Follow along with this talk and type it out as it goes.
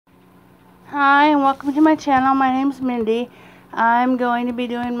Hi, and welcome to my channel. My name's Mindy. I'm going to be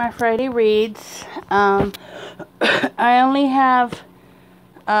doing my Friday reads. I only have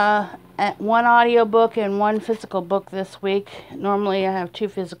one audiobook and one physical book this week. Normally I have two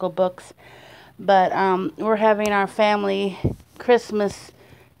physical books, but we're having our family Christmas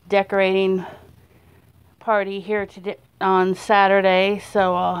decorating party here today on Saturday,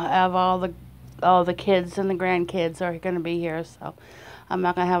 so I'll have all the kids and the grandkids are going to be here, so I'm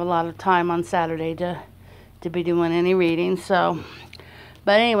not going to have a lot of time on Saturday to be doing any reading. So,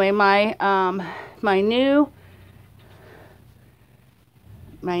 but anyway, my new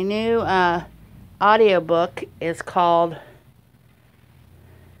audiobook is called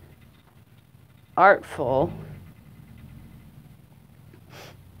Artful.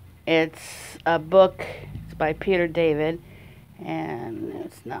 It's a book. It's by Peter David, and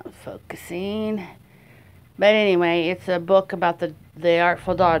it's not focusing. But anyway, it's a book about the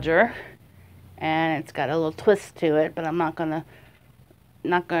Artful Dodger, and it's got a little twist to it. But I'm not going to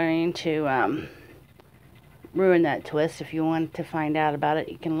ruin that twist. If you want to find out about it,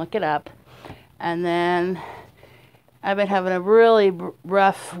 you can look it up. And then I've been having a really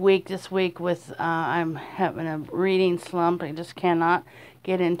rough week this week with I'm having a reading slump. I just cannot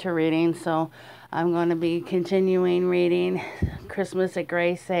get into reading, so I'm going to be continuing reading Christmas at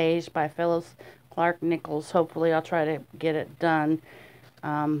Gray Sage by Phyllis Clark Nichols. Hopefully I'll try to get it done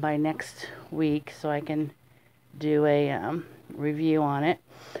by next week so I can do a review on it.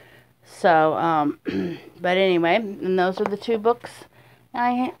 So, but anyway, and those are the two books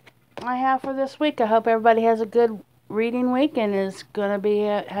I have for this week. I hope everybody has a good reading week and is going to be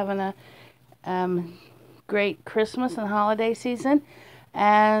having a great Christmas and holiday season.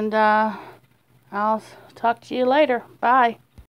 And I'll talk to you later. Bye.